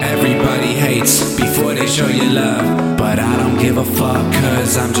show you love, but I don't give a fuck,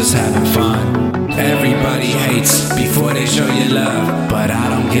 cause I'm just having fun. Everybody hates before they show you love, but I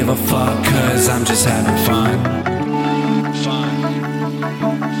don't give a fuck, cause I'm just having fun.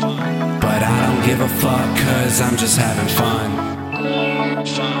 But I don't give a fuck, cause I'm just having fun.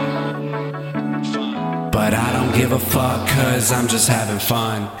 But I don't give a fuck, cause I'm just having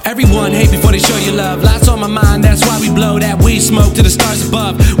fun. Everyone hate before they show you love. Lots on my mind, that's why we blow that weed smoke to the stars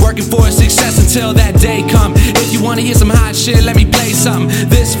above. Working for success until that day come. If you wanna hear some hot shit, let me play something.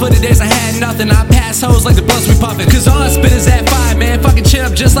 This for the days I had nothing. I pass hoes like the bus we puffin', cause all I spit is that fire, man. Fucking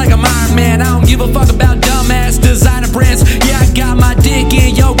chip just like I'm Iron Man. I don't give a fuck about dumbass designer brands. Yeah, I got my dick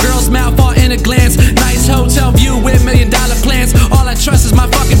in your girl's mouth all in a glance. Nice hotel view with $1 million plans. All I trust is my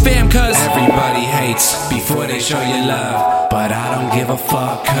fucking fam, cause everybody hates before they show you love, but I don't give a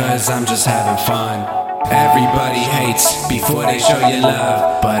fuck, cause I'm just having fun. Everybody hates before they show you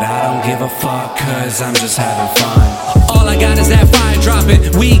love, but I don't give a fuck, cause I'm just having fun. All I got is that fire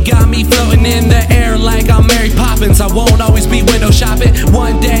dropping. Weed got me floating in the air like I'm Mary Poppins. I won't always be window shopping.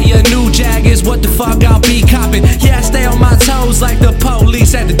 One day a new Jag is what the fuck I'll be copping. Yeah, I stay on my toes like the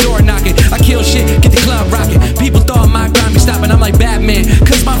police at the door knocking. I kill shit, get the club rocking. People thought my grind be stopping. I'm like Batman,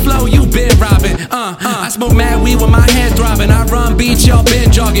 cause my flow you been robbing. I smoke mad weed with my head throbbing. I run beats, y'all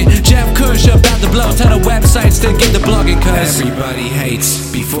been jogging. Jeff Kush about to blow. Tell the websites to get the blogging, cause everybody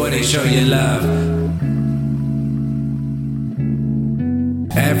hates before they show you love.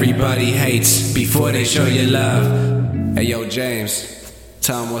 Everybody hates before they show you love. Hey yo James,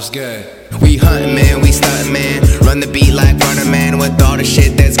 tell 'em what's good. We huntin', man, we stuntin', man. Run the beat like runner, man. With all the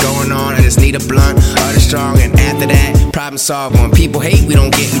shit that's going on, I just need a blunt, other strong, and after that, problem solved. When people hate, we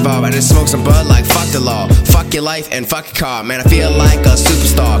don't get involved. I just smoke some bud like fuck the law, fuck your life and fuck your car. Man, I feel like a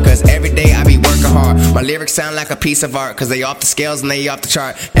superstar, cause every day I be working hard. My lyrics sound like a piece of art, cause they off the scales and they off the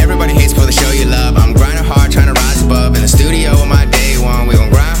chart. Everybody hates before they show you love. I'm grinding hard, trying to rise above. In the studio on my day one, we gon'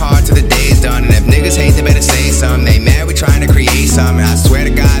 grind hard till the day's done. And if niggas hate, they better say something. They mad, we trying to create something. I swear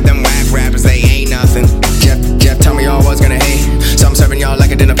to God, them whack rappers, they ain't nothing. Jeff told me y'all was gonna hate, so I'm serving y'all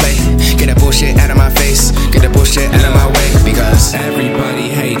like a dinner plate. Get that bullshit out of my face, get that bullshit out of my way, because everybody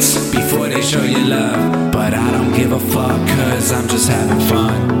hates before they show you love, but I don't give a fuck, cause I'm just having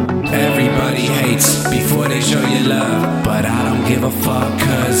fun. Everybody hates before they show you love, but I don't give a fuck,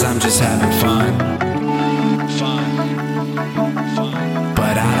 cause I'm just having fun.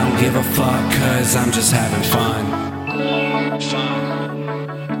 But I don't give a fuck, cause I'm just having fun.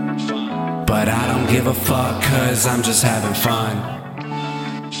 But I don't give a fuck, cause I'm just having fun.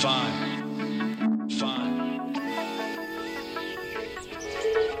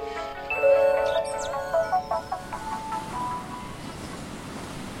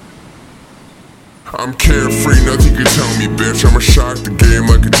 I'm carefree, nothing can tell me, bitch. I'ma shock the game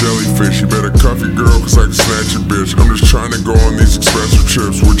like a jellyfish. You better cuff your girl, cause I can snatch your bitch. I'm just trying to go on these expensive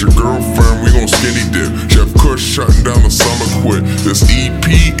trips. With your girlfriend, we gon' skinny dip. Jeff Kush shutting down the summer quit. This EP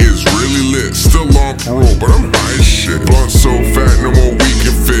is really lit. Still on parole, but I'm high as shit. Blunt so fat, no more we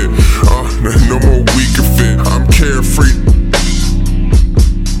can fit. No more we can fit.